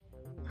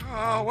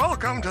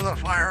Welcome to the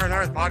Fire and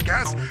Earth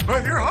podcast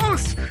with your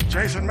hosts,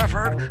 Jason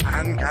Mefford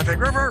and Kathy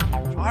Gruver.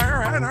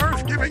 Fire and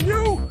Earth giving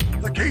you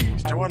the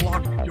keys to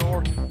unlock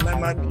your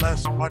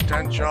limitless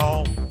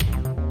potential.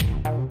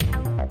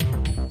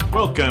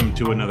 Welcome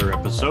to another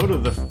episode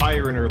of the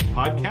Fire and Earth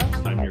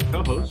podcast. I'm your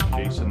co-host,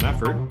 Jason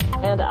Mefford.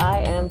 And I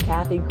am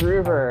Kathy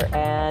Gruver.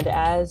 And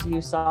as you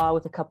saw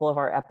with a couple of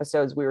our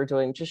episodes, we were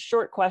doing just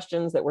short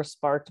questions that were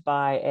sparked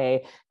by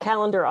a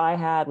calendar I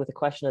had with a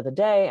question of the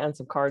day and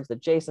some cards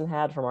that Jason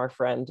had from our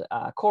friend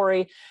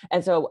Corey.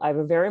 And so I have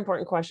a very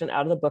important question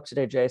out of the book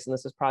today, Jason.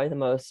 This is probably the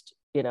most,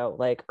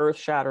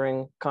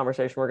 earth-shattering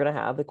conversation we're going to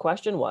have. The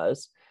question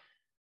was,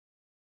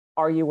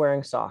 are you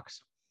wearing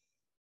socks?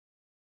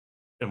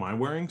 Am I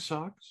wearing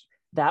socks?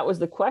 That was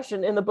the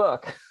question in the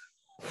book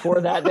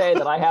for that day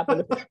that I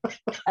happened to,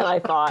 and I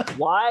thought,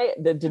 why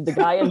did the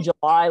guy in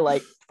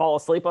July fall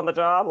asleep on the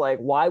job?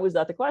 Why was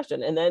that the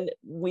question? And then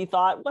we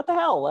thought, what the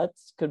hell?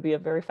 Could be a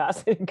very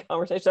fascinating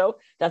conversation. So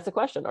that's the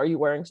question. Are you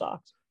wearing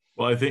socks?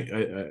 Well, I think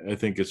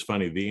it's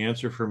funny. The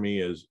answer for me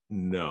is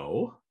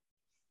no.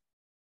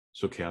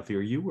 So Kathy,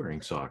 are you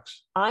wearing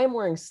socks? I'm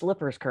wearing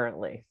slippers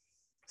currently.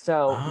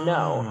 So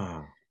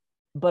no.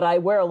 But I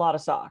wear a lot of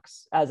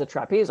socks as a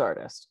trapeze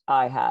artist.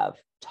 I have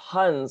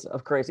tons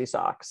of crazy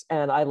socks,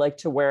 and I like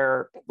to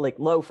wear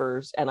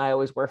loafers, and I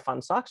always wear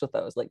fun socks with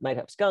those, might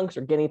have skunks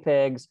or guinea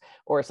pigs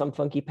or some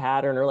funky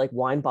pattern or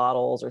wine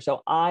bottles or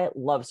so. I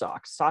love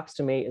socks. Socks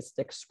to me is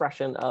the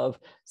expression of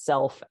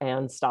self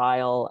and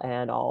style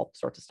and all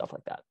sorts of stuff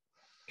like that.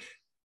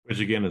 Which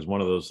again is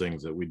one of those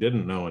things that we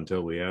didn't know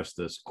until we asked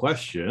this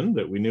question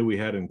that we knew we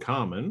had in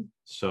common.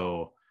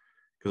 So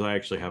because I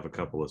actually have a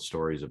couple of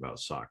stories about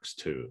socks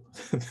too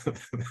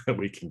that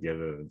we can get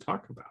in and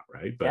talk about,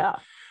 right? But yeah.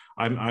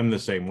 I'm the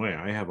same way.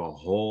 I have a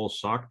whole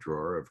sock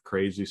drawer of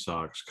crazy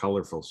socks,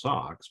 colorful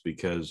socks,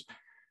 because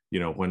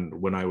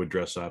when I would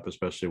dress up,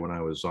 especially when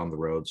I was on the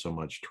road so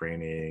much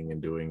training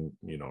and doing,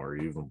 or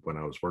even when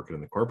I was working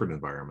in the corporate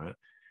environment,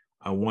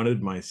 I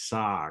wanted my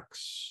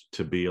socks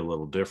to be a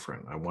little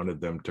different. I wanted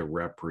them to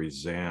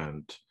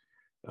represent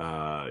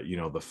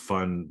the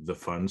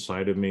fun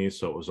side of me.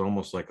 So it was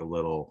almost like a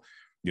little,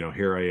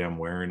 here I am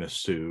wearing a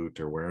suit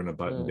or wearing a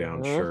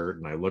button-down shirt,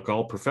 and I look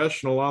all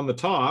professional on the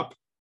top.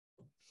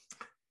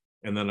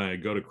 And then I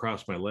go to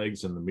cross my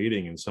legs in the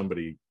meeting, and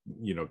somebody,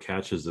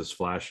 catches this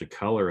flash of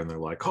color, and they're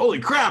like, "Holy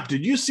crap!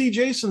 Did you see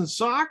Jason's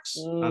socks?"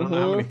 I don't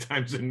know how many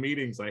times in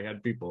meetings I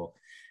had people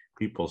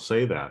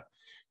say that.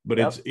 But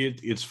yep.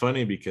 It's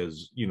funny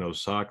because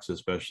socks,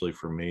 especially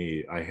for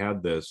me, I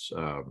had this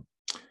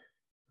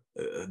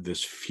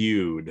this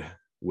feud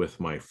with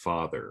my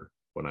father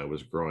when I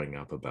was growing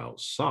up about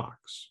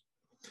socks.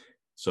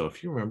 So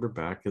if you remember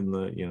back in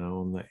the,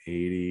 in the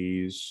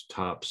 80s,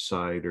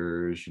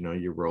 topsiders,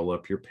 you roll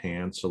up your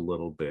pants a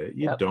little bit.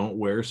 You don't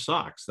wear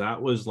socks.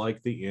 That was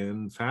like the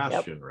in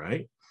fashion,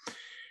 right?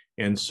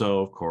 And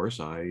so, of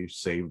course, I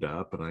saved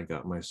up and I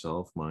got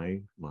myself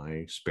my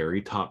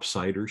Sperry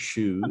topsider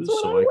shoes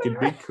so I could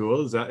be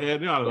cool. Is that?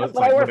 That's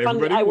like what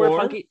everybody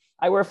wore.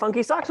 I wear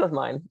funky socks with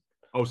mine.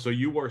 Oh, so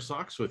you wore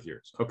socks with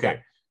yours? Okay. Yeah.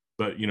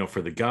 But,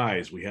 for the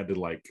guys, we had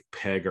to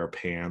peg our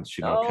pants,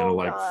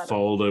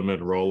 fold them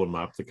and roll them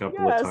up a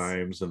couple of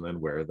times and then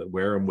wear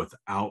them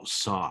without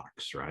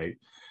socks, right?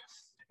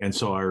 And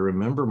so I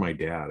remember my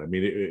dad. I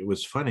mean, it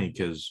was funny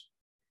because,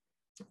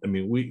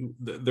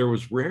 there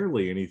was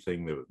rarely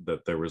anything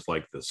that there was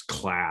this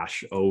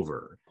clash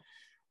over.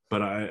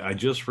 But I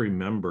just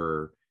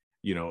remember,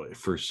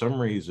 for some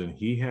reason,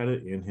 he had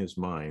it in his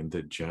mind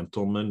that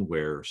gentlemen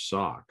wear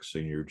socks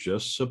and you're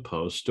just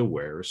supposed to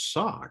wear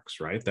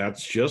socks, right?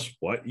 That's just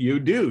what you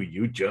do.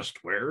 You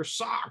just wear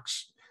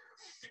socks.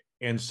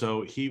 And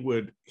so he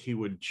would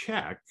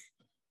check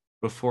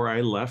before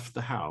I left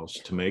the house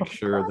to make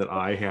sure that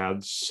I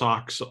had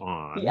socks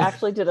on. He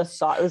actually did a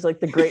sock. It was the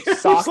great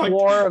sock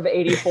war of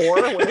 84.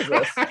 What is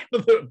this?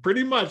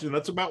 Pretty much. And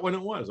that's about when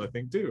it was, I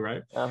think, too,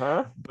 right?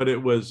 Uh-huh. But it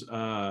was,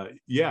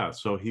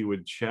 so he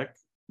would check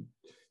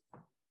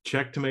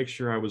to make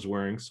sure I was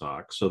wearing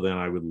socks. So then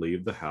I would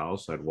leave the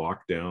house. I'd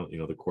walk down,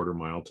 the quarter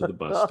mile to the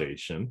bus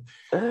station.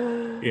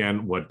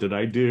 And what did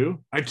I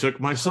do? I took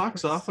my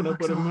socks off and I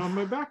put them on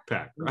my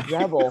backpack. Right?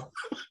 Rebel.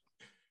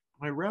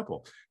 My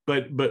rebel.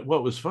 But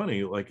what was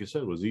funny, like you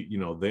said, was,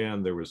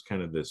 then there was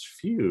kind of this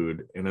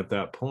feud. And at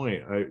that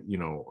point,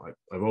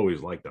 I've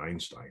always liked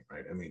Einstein,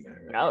 right?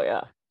 Oh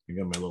yeah. You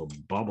got my little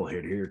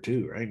bobblehead here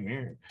too, right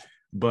here.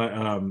 But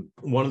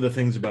one of the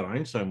things about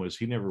Einstein was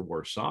he never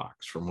wore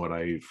socks.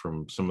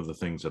 From some of the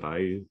things that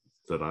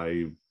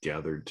I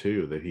gathered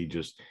too, that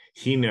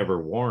he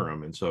never wore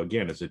them. And so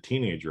again, as a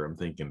teenager, I'm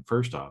thinking,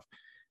 first off,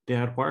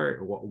 Dad,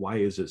 why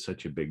is it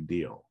such a big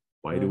deal?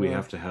 Why do we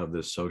have to have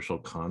this social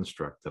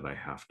construct that I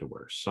have to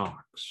wear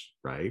socks,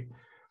 right?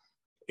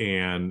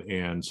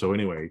 And so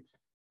anyway,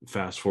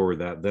 fast forward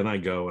that, then I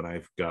go and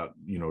I've got,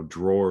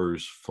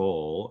 drawers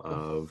full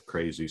of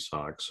crazy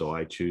socks. So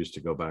I choose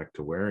to go back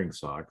to wearing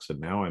socks. And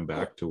now I'm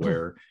back to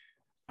where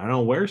I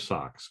don't wear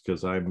socks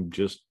because I'm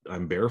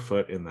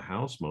barefoot in the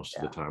house most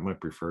of the time. I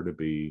prefer to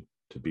be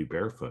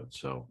barefoot.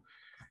 So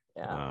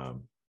Yeah.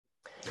 Um,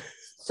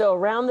 So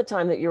around the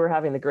time that you were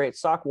having the Great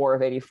Sock War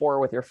of '84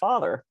 with your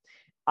father,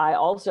 I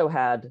also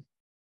had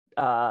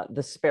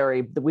the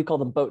Sperry, we call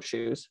them boat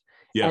shoes.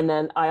 yeah. And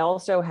then I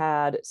also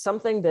had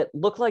something that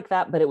looked like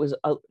that, but it was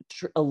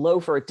a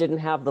loafer. It didn't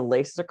have the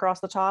laces across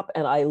the top.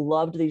 And I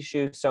loved these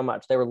shoes so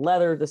much. They were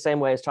leather the same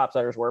way as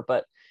topsiders were,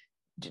 but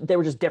they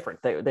were just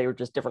different. They were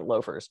just different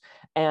loafers.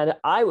 And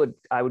I would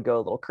go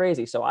a little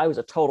crazy. So I was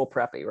a total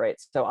preppy, right?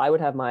 So I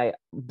would have my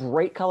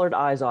bright colored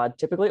Izod,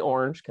 typically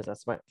orange, because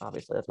that's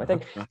my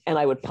thing. And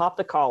I would pop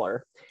the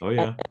collar. Oh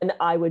yeah. And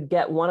I would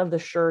get one of the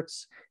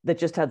shirts that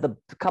just had the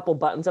couple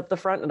buttons up the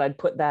front, and I'd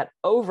put that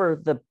over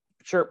the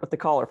shirt with the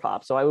collar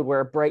pop. So I would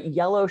wear a bright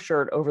yellow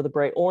shirt over the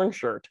bright orange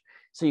shirt,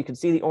 so you could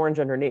see the orange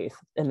underneath.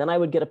 And then I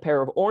would get a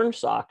pair of orange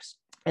socks,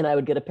 and I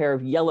would get a pair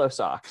of yellow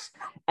socks,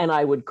 and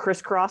I would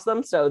crisscross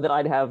them so that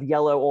I'd have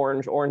yellow,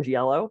 orange, orange,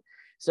 yellow,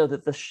 so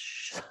that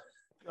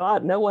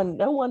God, no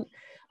one,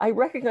 I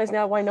recognize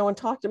now why no one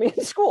talked to me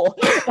in school.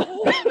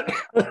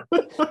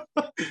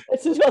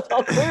 It's just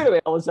all clear to me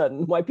all of a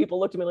sudden why people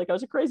looked at me like I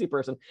was a crazy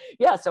person.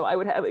 Yeah, so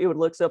it would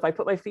look, so if I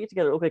put my feet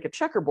together, it looked like a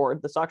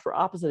checkerboard. The socks were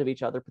opposite of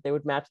each other, but they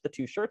would match the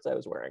two shirts I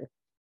was wearing.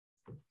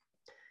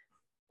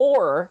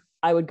 Or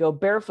I would go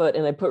barefoot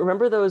and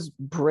remember those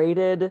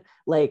braided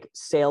like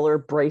sailor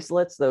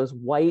bracelets, those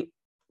white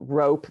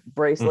rope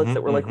bracelets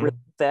that were like really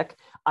thick?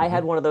 I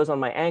had one of those on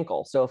my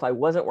ankle. So if I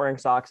wasn't wearing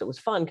socks, it was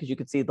fun because you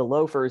could see the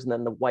loafers and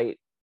then the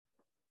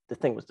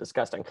thing was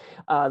disgusting.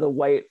 The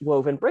white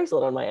woven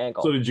bracelet on my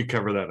ankle. So did you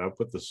cover that up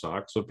with the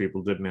socks so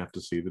people didn't have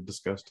to see the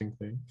disgusting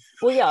thing?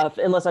 Well, yeah,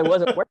 unless I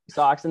wasn't wearing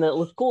socks, and then it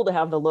looked cool to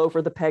have the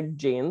loafer, the pegged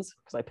jeans,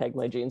 because I pegged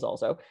my jeans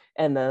also,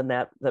 and then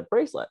that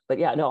bracelet. But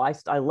yeah, no,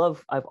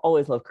 I've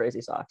always loved crazy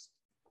socks.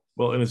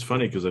 Well, and it's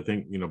funny because I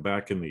think,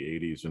 back in the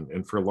 80s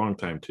and for a long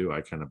time too,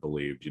 I kind of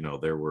believed,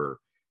 there were,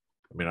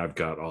 I've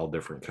got all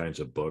different kinds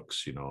of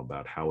books,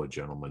 about how a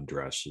gentleman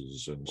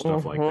dresses and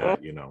stuff like that,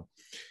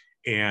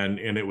 And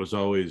it was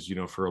always,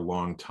 for a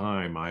long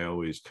time, I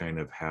always kind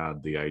of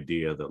had the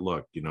idea that,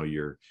 look,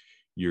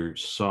 your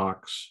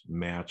socks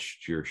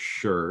matched your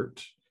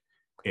shirt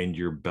and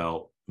your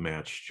belt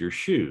matched your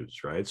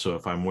shoes, right? So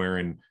if I'm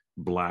wearing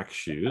black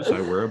shoes,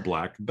 I wear a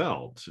black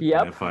belt.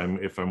 Yep. And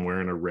if I'm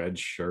wearing a red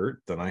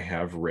shirt, then I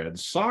have red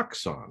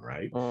socks on,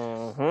 right?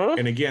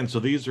 And again, so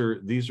these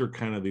are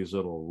kind of these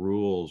little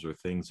rules or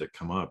things that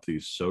come up,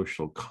 these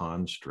social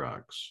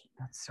constructs.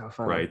 That's so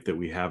funny. Right, that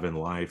we have in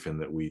life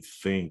and that we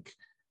think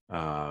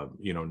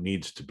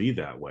needs to be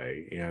that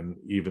way. And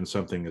even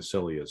something as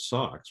silly as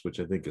socks, which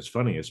I think is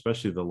funny,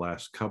 especially the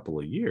last couple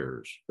of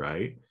years,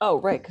 right?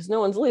 Oh, right, because no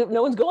one's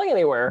going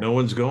anywhere. No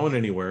one's going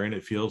anywhere. And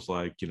it feels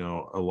like,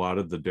 a lot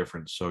of the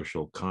different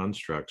social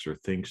constructs or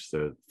things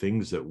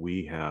that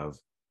we have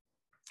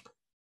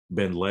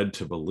been led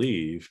to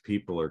believe,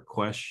 people are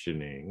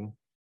questioning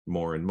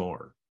more and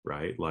more,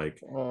 right? Like,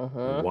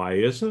 why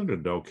isn't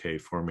it okay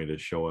for me to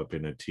show up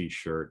in a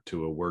t-shirt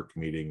to a work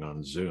meeting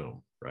on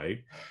Zoom,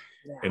 right?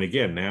 Yeah. And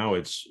again, now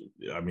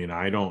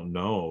I don't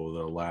know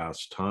the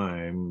last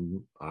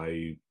time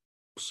I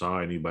saw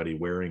anybody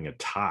wearing a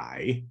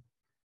tie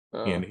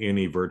in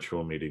any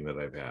virtual meeting that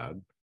I've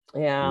had.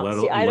 Yeah.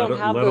 I don't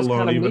have those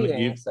kind of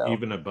meetings,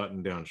 even a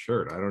button-down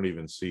shirt. I don't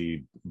even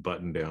see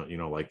button-down,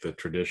 like the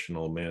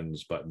traditional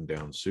men's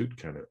button-down suit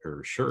kind of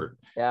or shirt.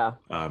 Yeah.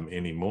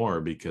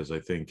 Anymore, because I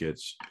think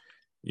it's,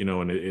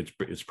 and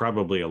it's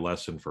probably a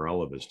lesson for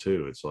all of us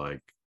too. It's like,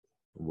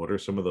 what are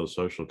some of those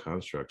social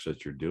constructs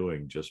that you're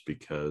doing just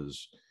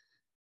because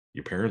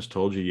your parents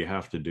told you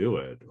have to do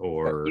it,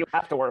 or you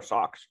have to wear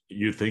socks?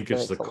 You think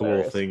it's the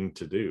cool thing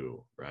to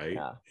do, right?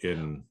 Yeah.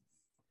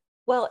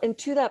 And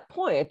to that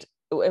point,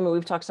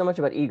 we've talked so much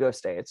about ego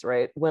states,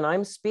 right? When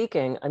I'm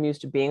speaking, I'm used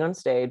to being on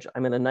stage.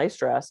 I'm in a nice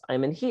dress.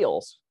 I'm in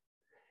heels.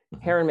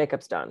 Hair and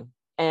makeup's done.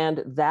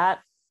 And that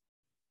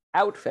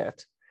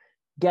outfit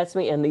gets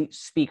me in the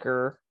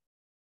speaker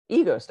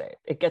ego state.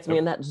 It gets me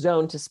in that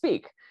zone to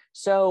speak.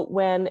 So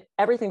when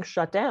everything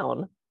shut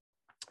down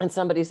and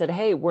somebody said,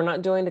 hey, we're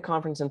not doing the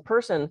conference in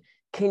person,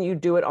 can you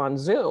do it on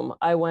Zoom?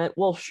 I went,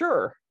 well,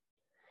 sure.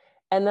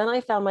 And then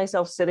I found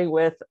myself sitting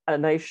with a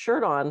nice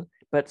shirt on,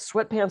 but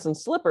sweatpants and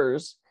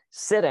slippers,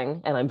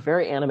 sitting, and I'm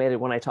very animated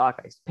when I talk.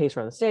 I pace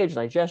around the stage and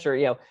I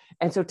gesture,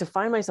 And so to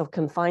find myself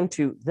confined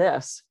to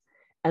this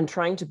and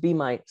trying to be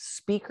my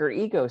speaker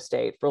ego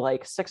state for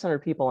like 600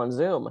 people on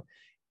Zoom,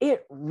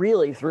 it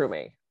really threw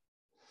me.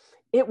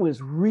 It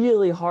was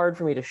really hard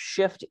for me to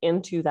shift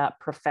into that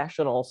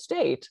professional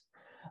state.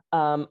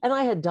 And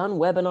I had done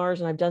webinars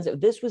and I've done,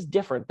 this was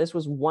different. This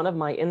was one of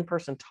my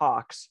in-person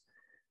talks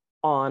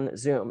on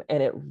Zoom.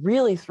 And it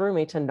really threw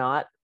me to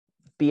not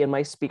be in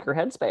my speaker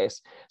headspace.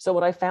 So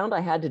what I found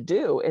I had to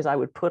do is I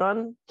would put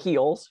on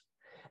heels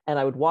and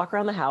I would walk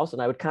around the house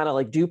and I would kind of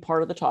like do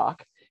part of the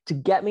talk to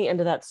get me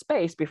into that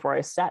space before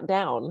I sat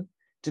down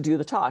to do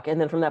the talk.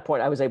 And then from that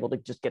point, I was able to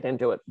just get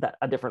into it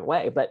a different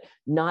way, but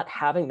not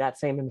having that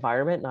same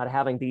environment, not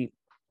having the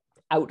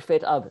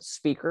outfit of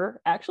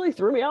speaker actually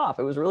threw me off.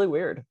 It was really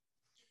weird.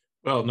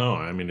 Well, no,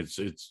 I mean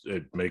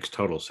it makes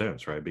total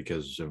sense, right?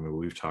 Because I mean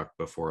we've talked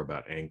before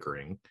about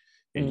anchoring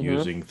and Mm-hmm.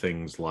 using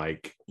things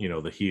like,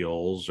 the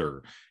heels,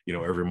 or,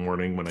 every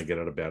morning when I get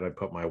out of bed, I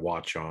put my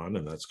watch on,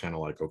 and that's kind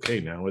of like, okay,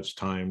 now it's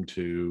time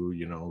to,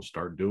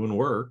 start doing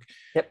work.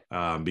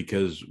 Yep.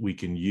 Because we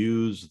can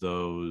use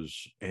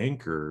those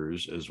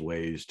anchors as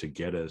ways to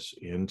get us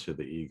into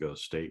the ego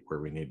state where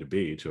we need to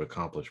be to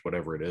accomplish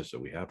whatever it is that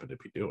we happen to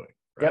be doing,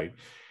 right? Yep.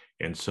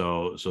 And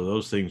so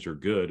those things are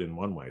good in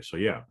one way. So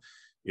yeah,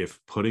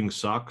 if putting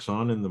socks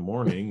on in the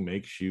morning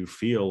makes you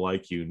feel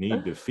like you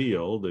need to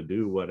feel to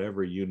do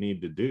whatever you need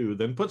to do,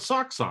 then put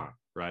socks on,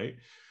 right?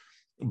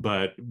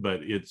 But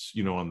it's,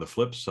 on the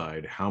flip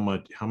side, how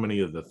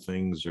many of the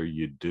things are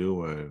you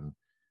doing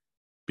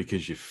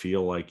because you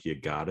feel like you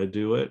got to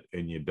do it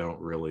and you don't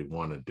really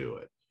want to do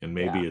it? And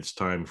maybe Yeah. it's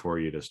time for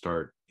you to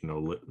start,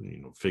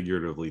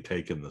 figuratively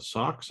taking the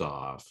socks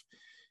off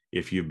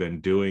if you've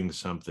been doing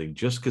something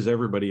just because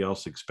everybody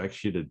else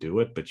expects you to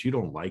do it, but you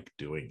don't like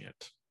doing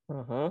it.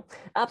 Mm-hmm.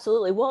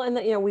 Absolutely. Well,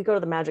 and we go to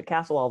the Magic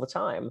Castle all the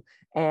time,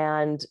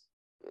 and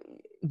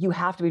you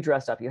have to be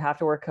dressed up. You have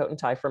to wear a coat and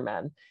tie for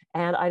men.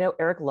 And I know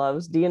Eric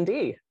loves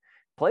D&D,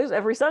 plays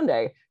every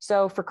Sunday.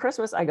 So for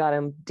Christmas, I got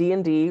him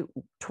D&D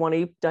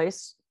 20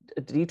 dice,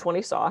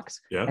 D20 socks,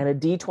 Yeah. and a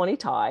D20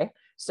 tie,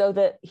 so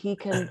that he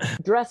can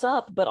dress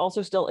up, but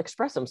also still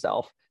express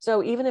himself.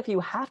 So even if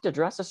you have to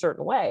dress a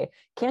certain way,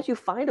 can't you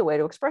find a way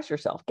to express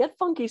yourself? Get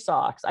funky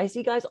socks. I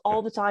see guys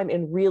all the time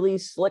in really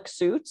slick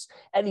suits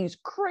and these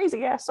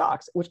crazy ass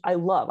socks, which I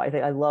love. I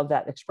think I love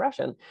that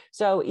expression.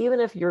 So even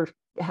if you're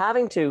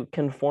having to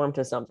conform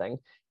to something,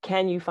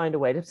 can you find a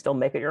way to still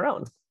make it your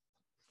own?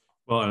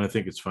 Well, and I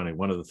think it's funny.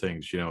 One of the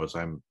things, is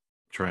I'm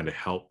trying to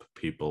help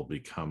people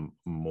become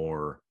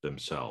more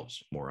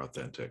themselves, more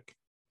authentic.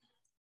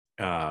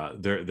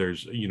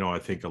 There's, I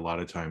think a lot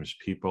of times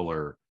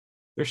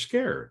they're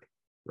scared,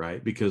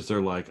 right? Because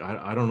they're like,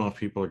 I don't know if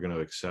people are going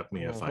to accept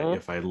me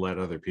if I let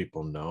other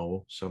people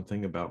know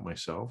something about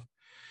myself.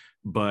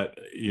 But,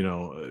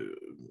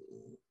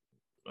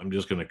 I'm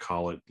just going to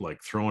call it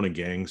like throwing a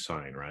gang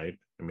sign, right?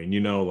 I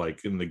mean,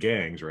 like in the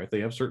gangs, right?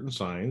 They have certain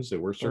signs, they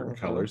wear certain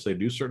colors, they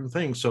do certain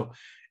things. So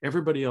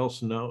everybody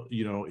else know,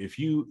 if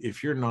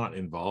you're not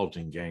involved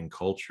in gang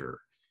culture,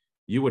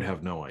 you would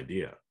have no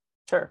idea.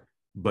 Sure.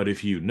 But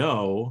if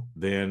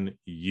then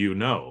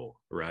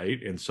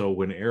right? And so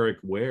when Eric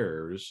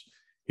wears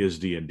his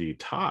D&D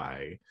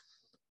tie,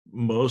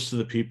 most of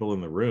the people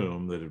in the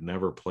room that have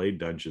never played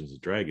Dungeons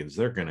and Dragons,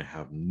 they're going to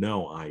have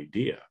no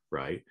idea,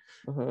 right?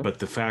 But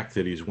the fact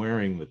that he's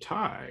wearing the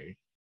tie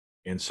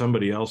and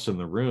somebody else in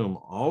the room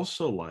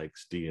also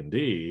likes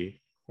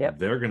D&D, Yep.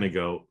 they're going to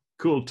go,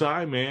 cool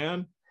tie,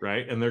 man,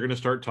 right? And they're going to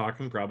start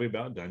talking probably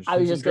about Dungeons I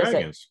was just and going to say,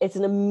 Dragons. it's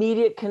an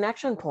immediate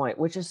connection point,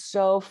 which is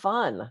so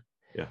fun.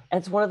 Yeah. And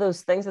it's one of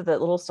those things that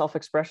little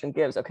self-expression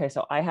gives. Okay,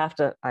 so we have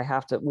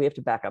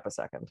to back up a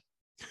second.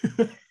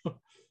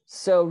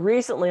 So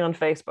recently on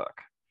Facebook,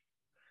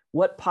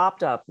 what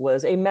popped up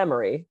was a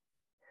memory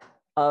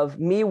of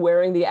me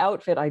wearing the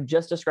outfit I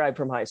just described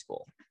from high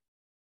school.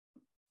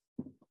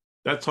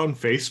 That's on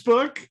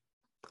Facebook?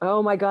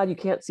 Oh my God, you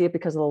can't see it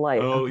because of the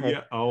light. Oh, okay.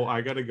 Yeah. Oh,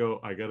 I gotta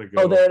go.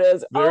 Oh, there it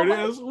is. There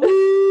it is.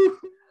 Woo!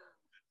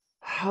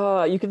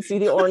 You can see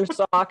the orange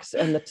socks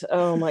and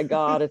oh my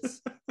God,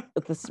 it's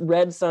this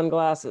red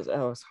sunglasses.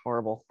 Oh, it's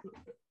horrible.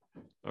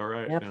 All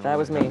right. Yep, that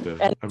was me.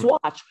 And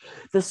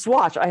the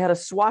swatch. I had a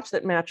swatch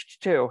that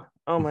matched too.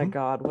 Oh my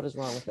God, what is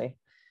wrong with me?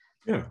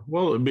 Yeah,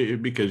 well,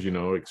 because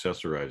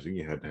accessorizing,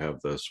 you had to have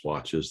the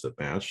swatches that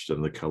matched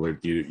and the color.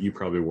 You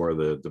probably wore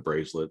the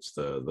bracelets,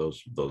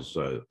 those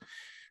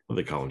what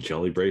do they call them,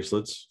 jelly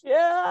bracelets?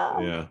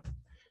 Yeah.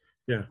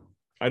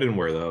 I didn't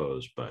wear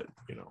those, but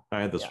I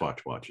had the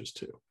swatch watches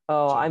too.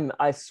 Oh,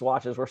 so.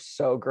 Swatches were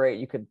so great.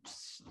 You could,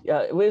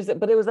 it was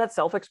that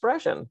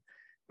self-expression,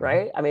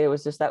 right? I mean, it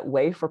was just that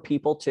way for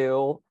people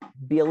to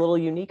be a little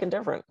unique and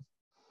different.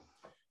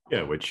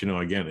 Yeah, which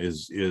again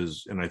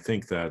is, and I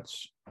think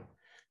that's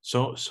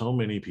so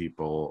many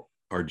people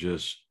are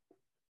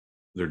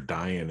they're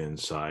dying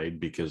inside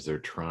because they're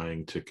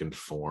trying to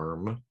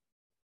conform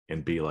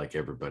and be like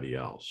everybody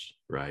else,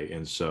 right?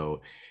 And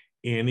so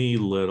any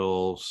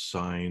little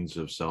signs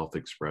of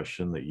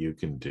self-expression that you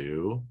can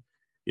do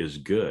is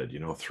good.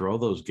 Throw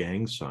those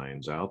gang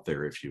signs out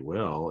there, if you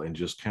will, and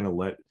just kind of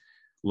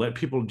let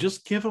people,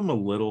 just give them a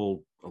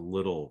little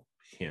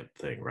hint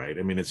thing, right?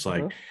 I mean, it's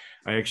like,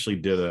 I actually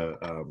did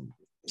I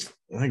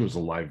think it was a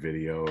live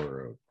video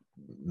or a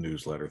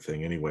newsletter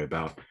thing anyway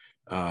about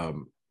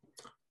it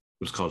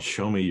was called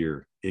Show Me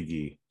Your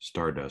Iggy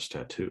Stardust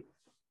Tattoo.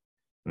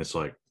 And it's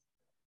like,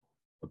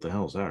 what the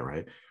hell is that,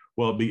 right?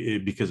 Well,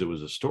 because it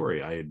was a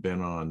story. I had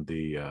been on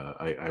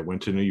I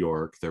went to New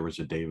York. There was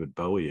a David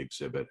Bowie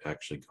exhibit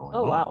actually going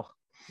on. Oh, wow.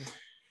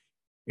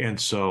 And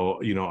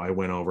so, I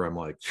went over, I'm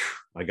like,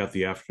 I got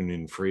the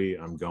afternoon free.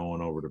 I'm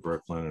going over to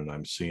Brooklyn and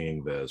I'm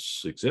seeing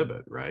this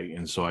exhibit, right?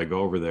 And so I go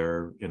over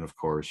there. And of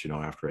course,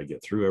 after I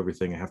get through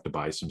everything, I have to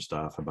buy some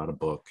stuff about a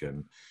book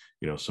and,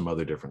 some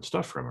other different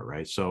stuff from it,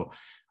 right? So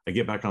I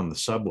get back on the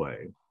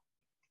subway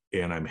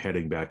and I'm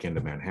heading back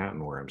into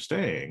Manhattan where I'm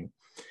staying.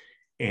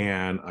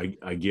 And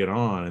I get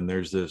on, and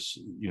there's this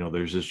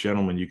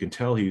gentleman. You can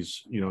tell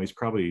he's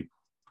probably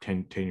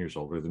 10 years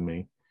older than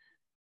me.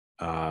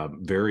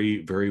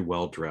 Very, very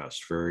well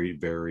dressed, very,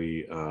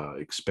 very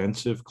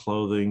expensive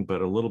clothing,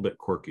 but a little bit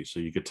quirky. So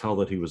you could tell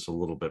that he was a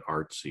little bit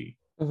artsy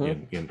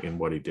in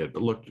what he did,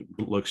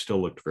 but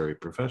still looked very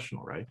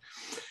professional, right?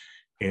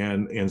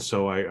 And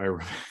so I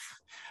remember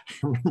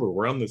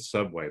we're on the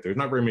subway. There's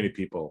not very many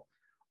people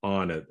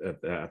on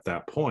at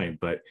that point,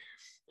 but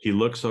he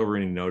looks over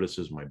and he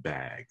notices my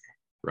bag,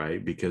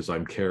 right? Because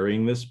I'm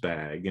carrying this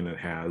bag and it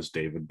has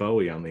David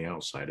Bowie on the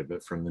outside of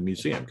it from the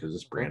museum, because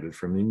it's branded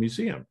from the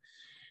museum.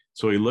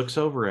 So he looks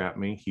over at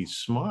me, he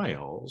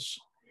smiles,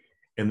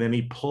 and then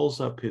he pulls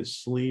up his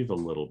sleeve a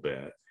little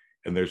bit,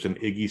 and there's an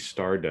Iggy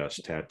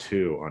Stardust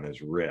tattoo on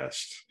his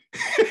wrist.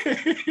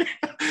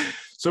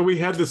 So we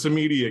had this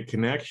immediate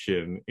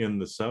connection in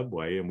the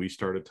subway, and we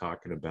started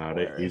talking about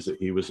it.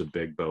 He was a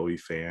big Bowie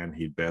fan.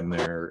 He'd been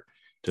there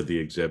to the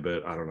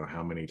exhibit. I don't know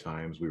how many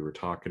times. We were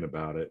talking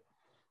about it,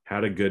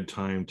 had a good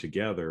time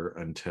together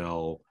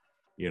until,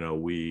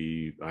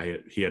 he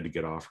had to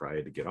get off, or I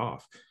had to get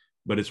off.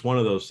 But it's one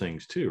of those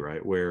things too,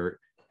 right? Where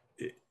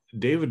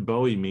David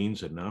Bowie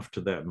means enough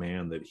to that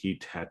man that he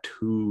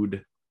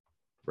tattooed,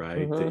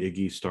 right, the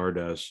Iggy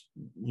Stardust,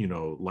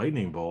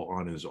 lightning bolt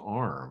on his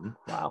arm.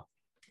 Wow.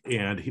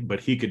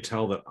 But he could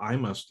tell that I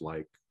must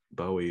like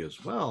Bowie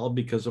as well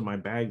because of my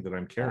bag that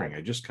I'm carrying.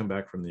 I just come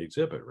back from the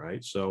exhibit,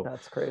 right? So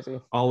that's crazy.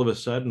 All of a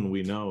sudden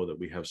we know that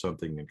we have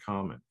something in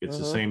common. It's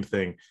the same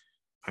thing.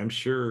 I'm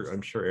sure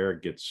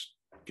Eric gets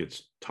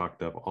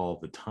talked up all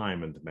the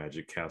time in the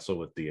Magic Castle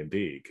with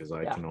D&D, because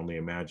I can only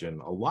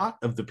imagine a lot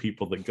of the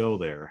people that go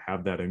there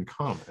have that in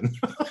common.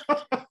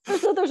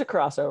 There's a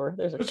crossover.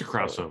 There's a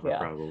crossover,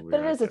 probably.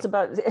 But it is. It's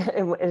about,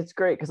 and it's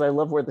great because I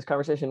love where this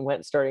conversation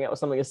went, starting out with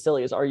something as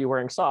silly as, "Are you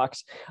wearing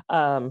socks?"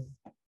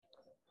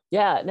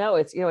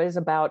 It's it is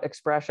about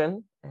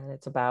expression, and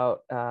it's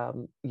about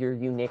your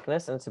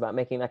uniqueness, and it's about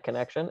making that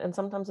connection, and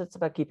sometimes it's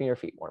about keeping your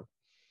feet warm.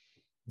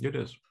 It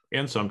is.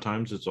 And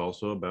sometimes it's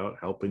also about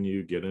helping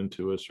you get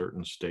into a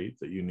certain state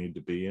that you need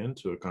to be in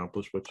to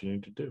accomplish what you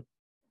need to do.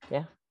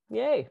 Yeah.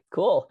 Yay.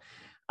 Cool.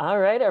 All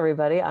right,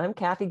 everybody. I'm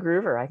Kathy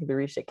Groover. I can be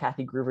reached at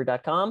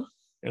kathygroover.com.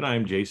 And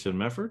I'm Jason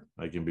Mefford.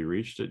 I can be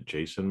reached at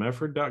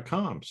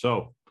jasonmefford.com.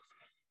 So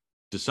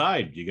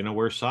decide, you're going to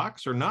wear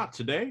socks or not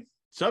today.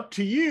 It's up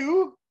to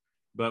you.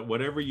 But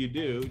whatever you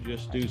do,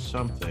 just do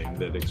something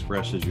that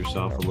expresses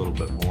yourself a little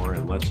bit more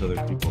and lets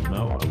other people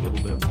know a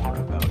little bit more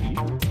about you.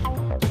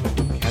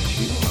 Catch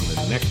you on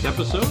the next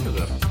episode of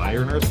the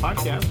Fire and Earth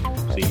Podcast.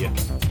 See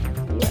ya.